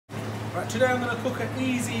Right, today I'm going to cook an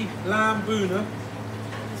easy lamb bhuna.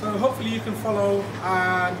 So hopefully you can follow,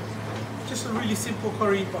 and just a really simple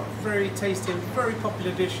curry but very tasty and very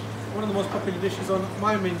popular dish. One of the most popular dishes on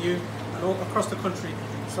my menu and all across the country.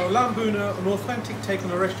 So lamb bhuna, an authentic take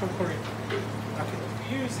on a restaurant curry. Okay.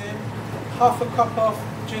 Using half a cup of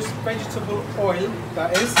just vegetable oil,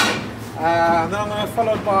 that is. And then I'm going to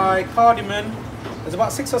follow by cardamom. There's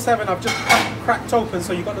about 6 or 7 I've just cracked open,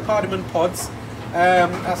 so you've got the cardamom pods.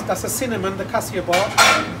 That's a cinnamon, the cassia bark,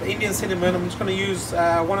 the Indian cinnamon. I'm just going to use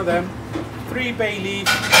one of them. 3 bay leaf,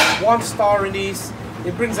 1 star anise.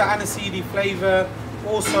 It brings out aniseedy flavour.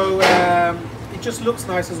 Also, it just looks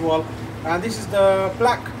nice as well. And this is the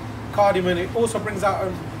black cardamom. It also brings out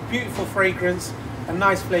a beautiful fragrance and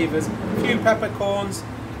nice flavours. A few peppercorns,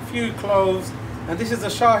 a few cloves, and this is the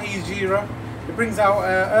Shahi Jeera. It brings out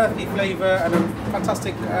earthy flavour and a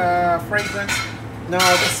fantastic fragrance.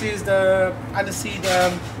 Now this is the aniseed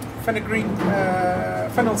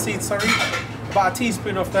fennel seeds, sorry, about a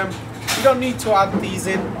teaspoon of them. You don't need to add these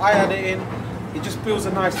in, I add it in, it just builds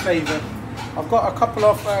a nice flavour. I've got a couple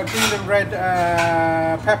of green and red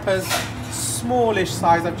peppers, smallish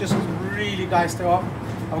size. I've just really diced it up.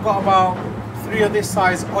 I've got about 3 of this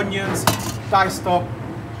size onions diced up.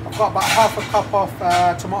 I've got about half a cup of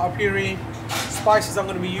tomato puree. Spices I'm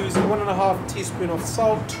going to be using 1.5 teaspoon of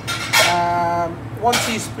salt, 1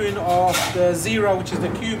 teaspoon of the zero, which is the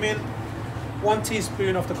cumin, 1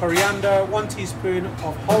 teaspoon of the coriander, 1 teaspoon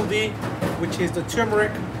of haldi, which is the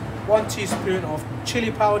turmeric, 1 teaspoon of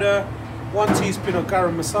chili powder, 1 teaspoon of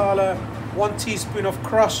garam masala, 1 teaspoon of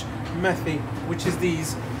crushed methi, which is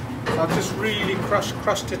these. So I've just really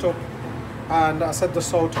crushed it up, and I said the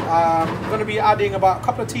salt. I'm going to be adding about a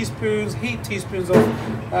couple of teaspoons, heat teaspoons of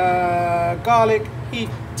garlic, heat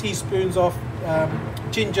teaspoons of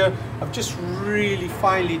ginger. I've just really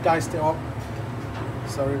finely diced it up.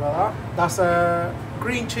 Sorry about that. That's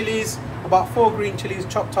green chilies, about 4 green chilies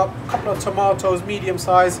chopped up, a couple of tomatoes, medium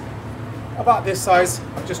size, about this size.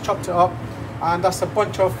 I've just chopped it up, and that's a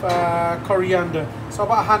bunch of coriander. So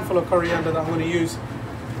about a handful of coriander that I'm going to use.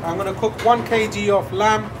 I'm going to cook 1 kg of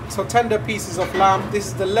lamb, so tender pieces of lamb. This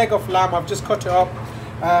is the leg of lamb. I've just cut it up.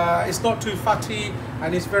 It's not too fatty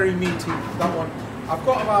and it's very meaty, that one. I've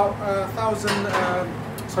got about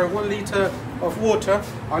 1 litre of water.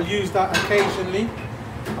 I'll use that occasionally.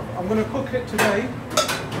 I'm going to cook it today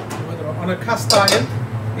on a cast iron.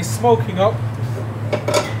 It's smoking up,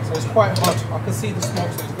 so it's quite hot. I can see the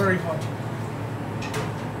smoke, so it's very hot.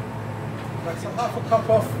 That's half a cup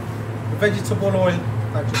of vegetable oil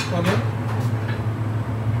that just gone in.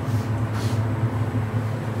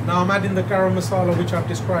 Now I'm adding the garam masala, which I've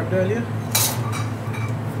described earlier.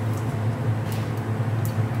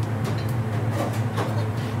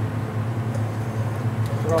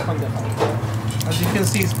 As you can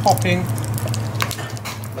see, it's popping.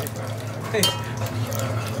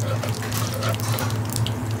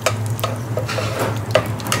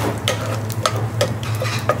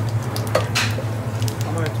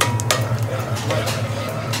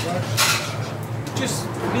 Just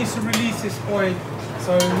needs to release this oil,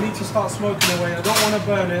 so we need to start smoking away. I don't want to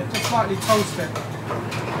burn it, just slightly toast it.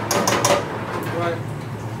 Right.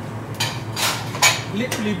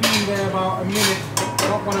 Literally being there about a minute.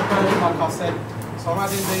 Not want to burn it, like I said. So I'm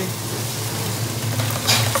adding the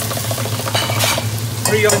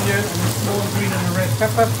 3 onion and a small green and a red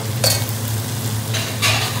pepper.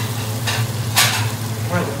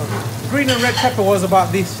 Right. Green and red pepper was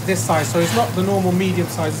about this size, so it's not the normal medium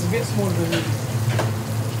size. It's a bit smaller than medium.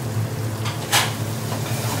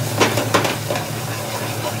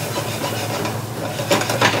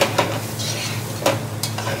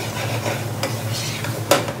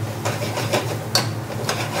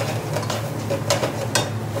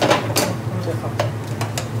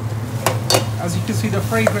 As you can see, the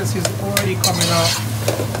fragrance is already coming out.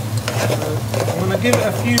 So I'm going to give it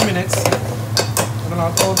a few minutes and then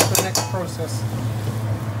I'll go on to the next process.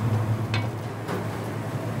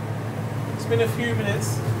 It's been a few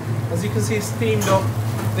minutes. As you can see, it's steamed up.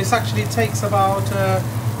 This actually takes about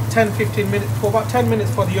 10-15 minutes, for about 10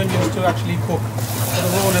 minutes for the onions to actually cook, for the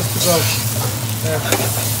rawness to go.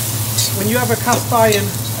 When you have a cast iron,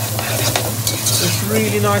 it's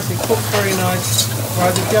really nice, it cooks very nice.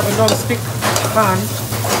 Whereas if you have a non-stick pan,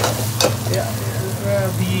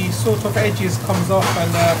 the sort of edges comes off,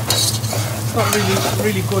 and it's not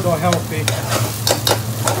really good or healthy.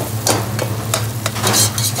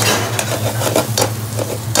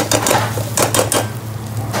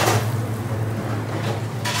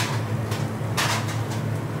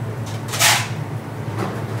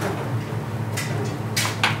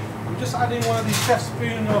 I'm just adding one of these chef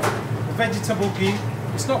spoon of vegetable ghee.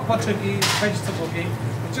 It's not butter ghee, it's vegetable ghee.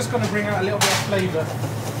 It's just going to bring out a little bit of flavour.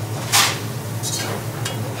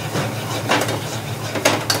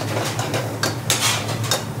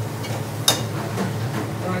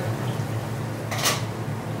 Right.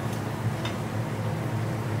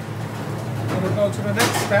 I'm going to go to the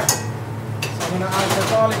next step. So I'm going to add the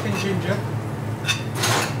garlic and ginger.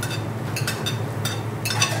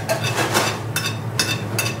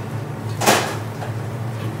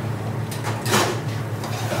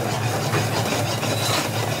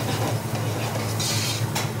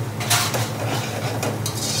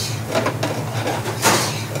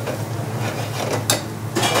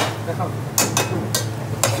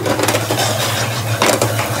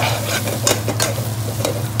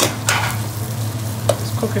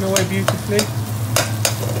 It's cooking away beautifully.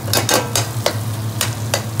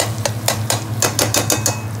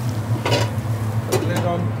 Put the lid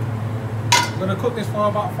on. I'm going to cook this for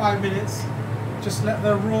about 5 minutes. Just let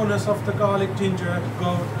the rawness of the garlic ginger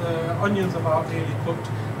go. The onions about nearly cooked,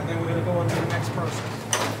 and then we're going to go on to the next process.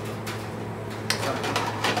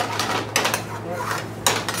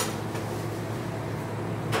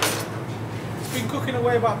 Been cooking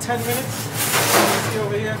away about 10 minutes. You can see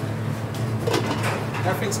over here.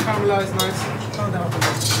 Everything's caramelized nice. Turn that up a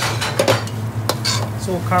bit. It's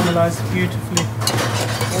all caramelized beautifully.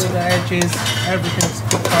 All the edges, everything's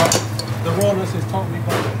cooked out. The rawness is totally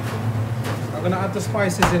gone. I'm going to add the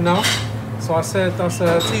spices in now. So I said that's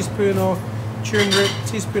a teaspoon of turmeric,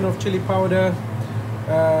 teaspoon of chili powder,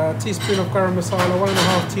 teaspoon of garam masala,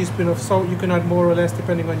 1.5 teaspoon of salt. You can add more or less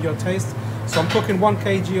depending on your taste. So I'm cooking 1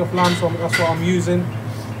 kg of lamb, so that's what I'm using.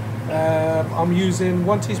 I'm using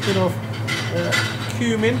 1 teaspoon of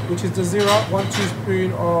cumin, which is the zira, 1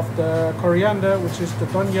 teaspoon of the coriander, which is the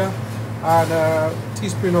dhania, and a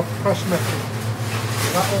teaspoon of crushed mustard.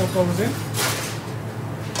 So that all goes in.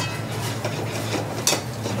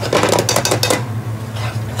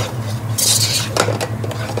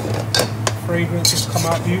 Fragrance has come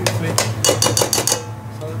out beautifully.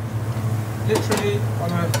 So literally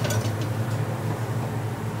on a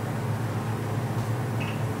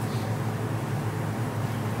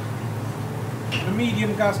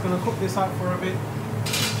medium gas, going to cook this out for a bit.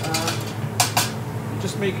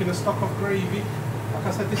 Just making a stock of gravy. Like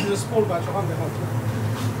I said, this is a small batch of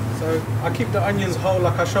 100. So I keep the onions whole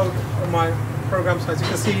like I showed on my program. So as you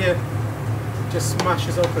can see here, just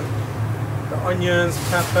smashes open the onions,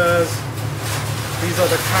 peppers. These are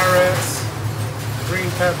the carrots,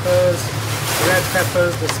 green peppers, red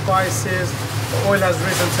peppers, the spices. The oil has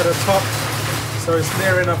risen to the top, so it's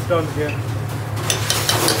near enough done here.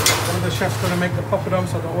 The chef's going to make the papadum,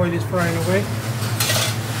 so the oil is frying away.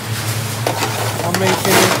 I'm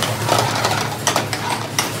making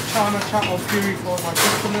chana chapel puree for my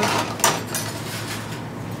customers.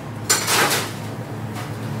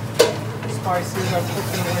 Spices I'm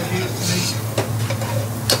cooking away beautifully.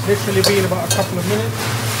 Literally been about a couple of minutes.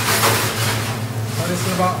 So this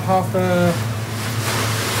is about half a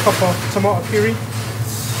cup of tomato puree.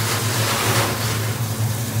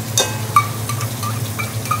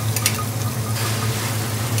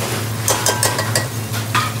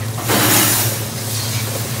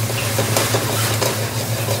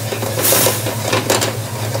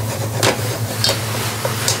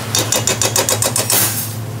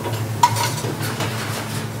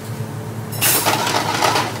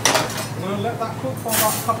 Let that cook for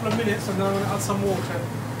about a couple of minutes, and then I'm going to add some water.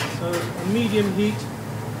 So a medium heat,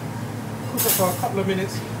 cook it for a couple of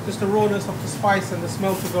minutes, just the rawness of the spice and the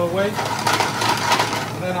smell to go away.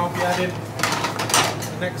 And then I'll be adding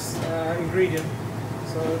the next ingredient.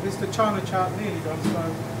 So this is the chana chat, nearly done.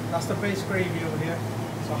 So that's the base gravy over here.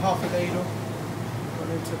 So half a ladle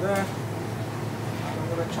going into there. And I'm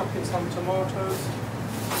going to chop in some tomatoes.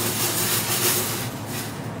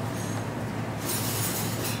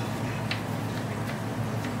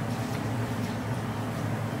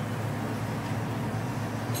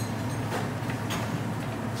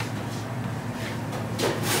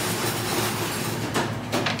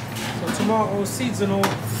 Tomato seeds and all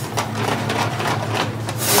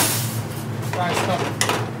diced up.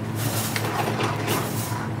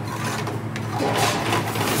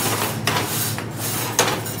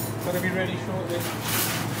 Gonna be ready shortly.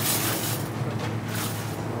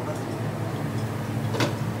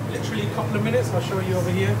 Literally a couple of minutes. I'll show you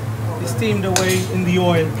over here. It's steamed away in the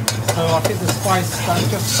oil, so I think the spice,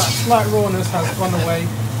 that slight rawness has gone away.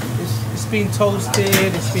 It's been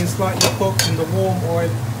toasted. It's been slightly cooked in the warm oil.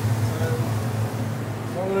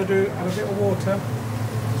 What I'm going to do, add a bit of water.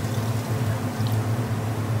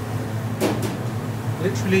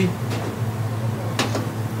 Literally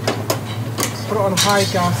put it on high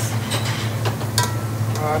gas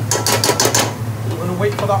And I'm going to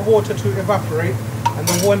wait for that water to evaporate, and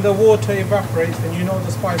then when the water evaporates, then you know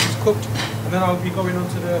the spice is cooked, and then I'll be going on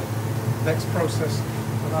to the next process.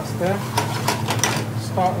 So that's there.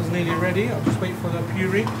 Starter's nearly ready. I'll just wait for the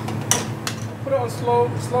puree. I'll put it on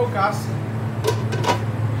slow gas.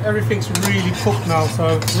 Everything's really cooked now,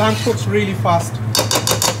 so lamb cooks really fast.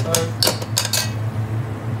 So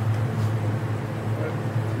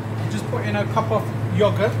just put in a cup of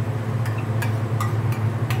yogurt.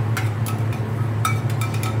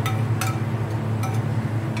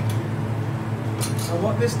 So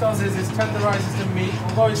what this does is it tenderizes the meat,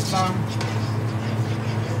 although it's lamb.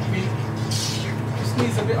 Meat just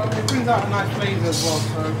needs a bit of, it brings out a nice flavour as well.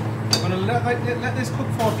 So I'm going to let this cook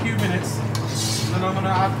for a few minutes, and then I'm going to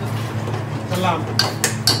add the lamb.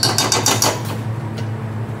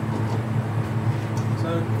 So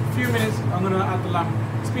a few minutes, I'm going to add the lamb.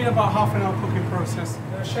 It's been about half an hour cooking process.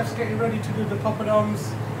 The chef's getting ready to do the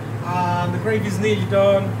poppadoms, and the gravy's nearly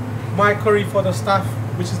done. My curry for the staff,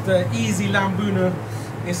 which is the easy lamb bhuna,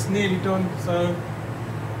 is nearly done. So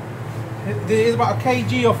there is about a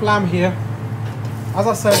kg of lamb here. As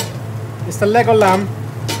I said, it's the leg of lamb,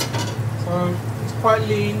 so it's quite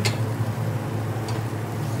lean,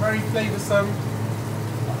 very flavoursome.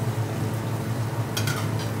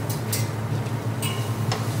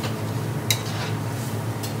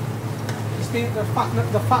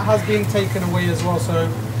 The fat has been taken away as well, so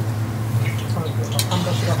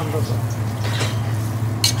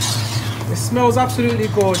it smells absolutely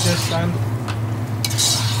gorgeous, and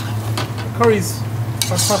the curry's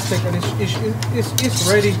fantastic, and it's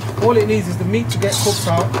ready. All it needs is the meat to get cooked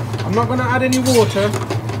out. I'm not going to add any water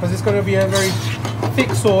because it's going to be a very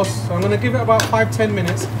thick sauce, so I'm going to give it about 5-10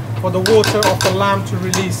 minutes for the water of the lamb to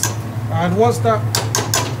release. And once that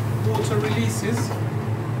water releases,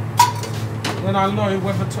 then I'll know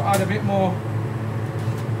whether to add a bit more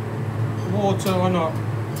water or not.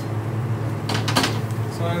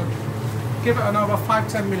 So give it another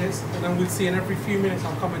 5-10 minutes, and then we'll see. And every few minutes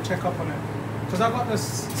I'll come and check up on it, because I've got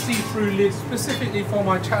this see-through lid specifically for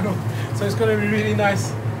my channel, so it's going to be really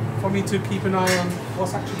nice for me to keep an eye on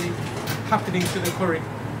what's actually happening to the curry.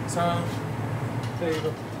 So there you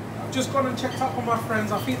go. I've just gone and checked up on my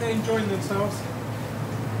friends. I think they're enjoying themselves,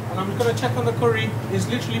 and I'm going to check on the curry. It's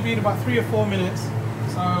literally been about 3 or 4 minutes,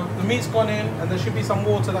 so the meat's gone in, and there should be some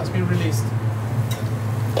water that's been released.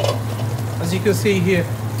 As you can see here,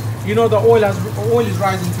 you know the oil is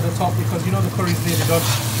rising to the top, because you know the curry's nearly done.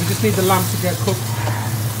 We just need the lamb to get cooked,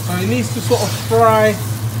 so it needs to sort of fry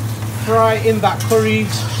in that curry.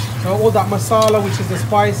 So all that masala, which is the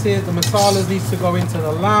spices, the masalas needs to go into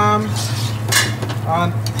the lamb,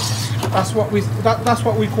 and that's what we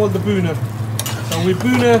call the bhuna. So we're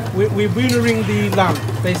bhunering the lamb.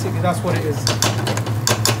 Basically, that's what it is.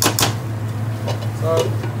 So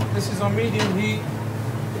this is on medium heat,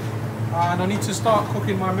 and I need to start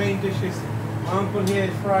cooking my main dishes. My uncle here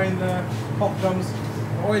is frying the poppadoms.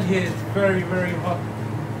 The oil here is very, very hot,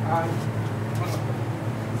 and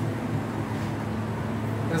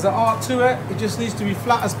there's an art to it. It just needs to be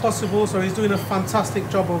flat as possible, so he's doing a fantastic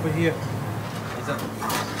job over here.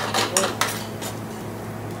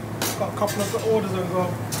 Got a couple of the orders on go.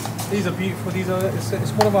 These are beautiful.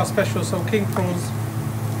 It's one of our specials. So king prawns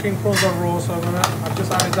are raw, so I've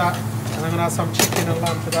just added that, and I'm gonna add some chicken and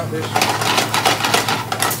lamb to that dish.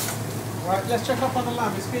 Right, let's check up on the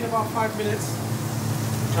lamb. It's been about 5 minutes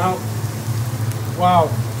now. Wow,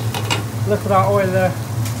 look at that oil there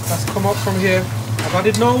that's come up from here. I've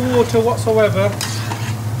added no water whatsoever.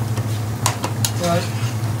 Right,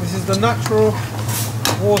 this is the natural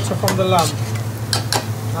water from the lamb.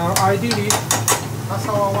 Now ideally, that's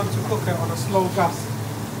how I want to cook it, on a slow gas.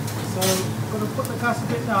 So I'm going to put the gas a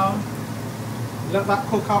bit down, let that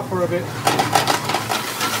cook out for a bit.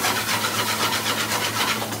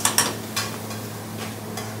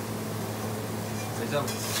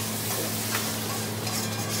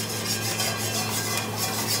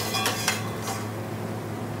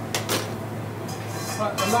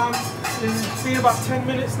 Right, the lamb is been about 10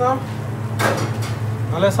 minutes now.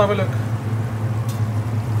 Now let's have a look.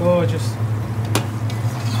 Gorgeous.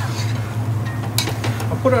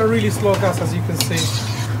 I put it at a really slow gas, as you can see.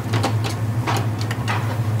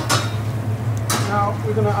 Now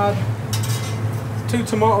we're going to add 2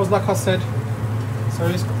 tomatoes, like I said. So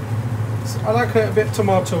I like it a bit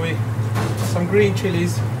tomatoey. Some green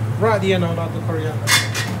chilies. Right at the end I'll add the coriander.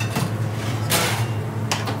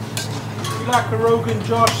 So, if you like a Rogan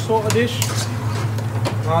Josh sort of dish,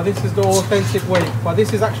 now this is the authentic way. But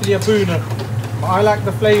this is actually a bhuna. But I like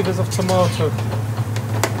the flavours of tomato.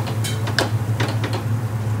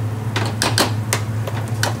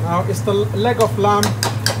 Now it's the leg of lamb.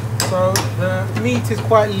 So the meat is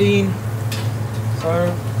quite lean. So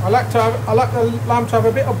I like the lamb to have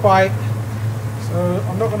a bit of bite. So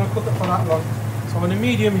I'm not going to cook it for that long. So on a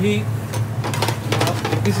medium heat.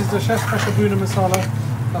 This is the chef's special Bhuna masala.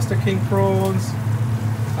 That's the king prawns.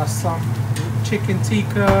 That's some chicken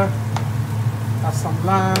tikka. That's some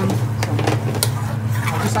lamb.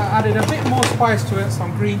 I've just added a bit more spice to it,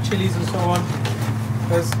 some green chilies and so on.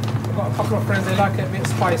 Because I've got a couple of friends, they like it a bit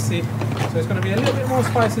spicy. So it's going to be a little bit more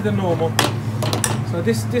spicy than normal. So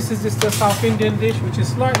this is just the South Indian dish, which is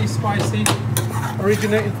slightly spicy,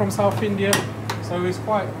 originating from South India. So it's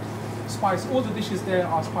quite spicy. All the dishes there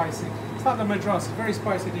are spicy. It's like the Madras, a very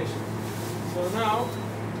spicy dish. So now,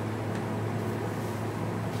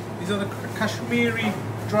 these are the Kashmiri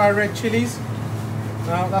dry red chilies.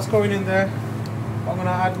 Now that's going in there. I'm going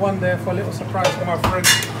to add one there for a little surprise for my friends.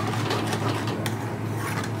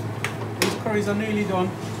 These curries are nearly done.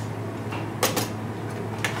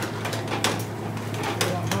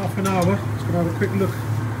 About half an hour. Just going to have a quick look.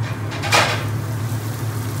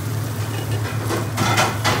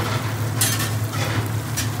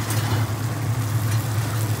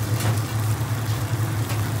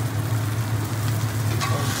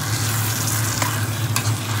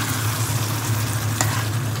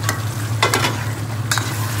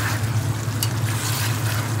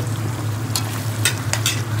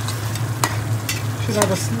 Should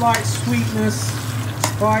have a slight sweetness,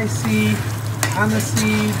 spicy,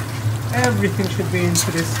 aniseed, everything should be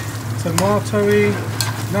into this. Tomatoey.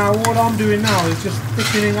 Now what I'm doing now is just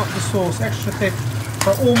thickening up the sauce, extra thick,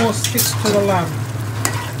 so it almost sticks to the lamb.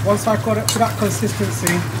 Once I got it to that consistency,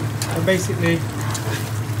 then basically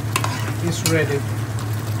it's ready.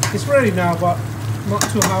 It's ready now, but not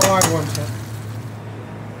to how I want it.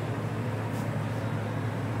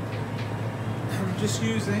 I'm just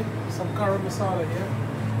using some garam masala here.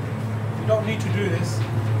 You don't need to do this,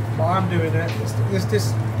 but I'm doing it. This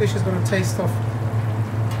dish is going to taste of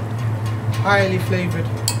highly flavoured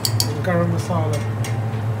garam masala.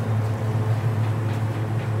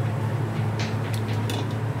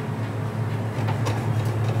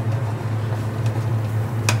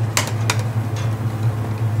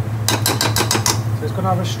 So it's going to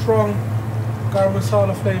have a strong garam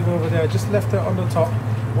masala flavour over there. Just left it on the top.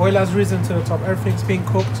 Oil has risen to the top. Everything's been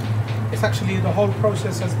cooked. It's actually, the whole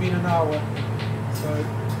process has been an hour. So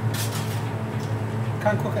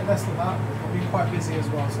can cook it less than that. I'll be quite busy as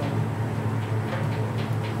well. So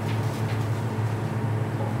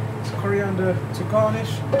coriander to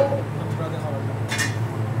garnish.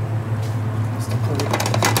 That's the curry.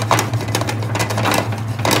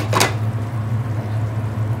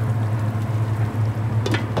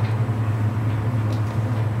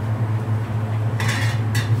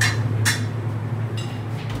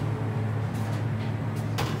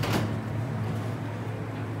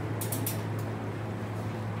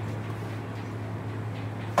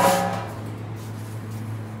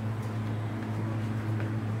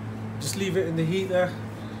 Just leave it in the heat there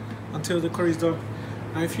until the curry's done.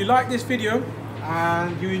 Now if you like this video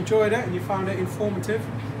and you enjoyed it and you found it informative,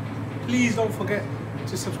 please don't forget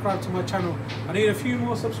to subscribe to my channel. I need a few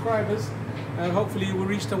more subscribers and hopefully we'll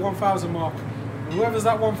reach the 1,000 mark. And whoever's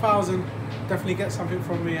at 1,000 definitely get something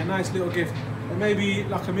from me, a nice little gift. Or maybe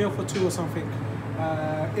like a meal for two or something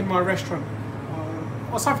in my restaurant.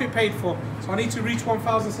 Or something paid for. So I need to reach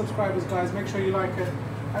 1,000 subscribers, guys. Make sure you like it.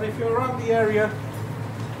 And if you're around the area,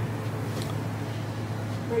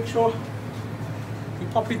 make sure you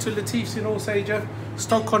pop into Latif's in Alsager,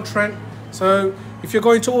 Stoke-on-Trent. So if you're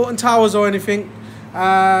going to Alton Towers or anything,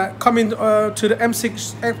 come in to the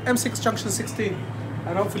M6 junction 16,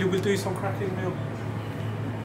 and hopefully we'll do some cracking meal.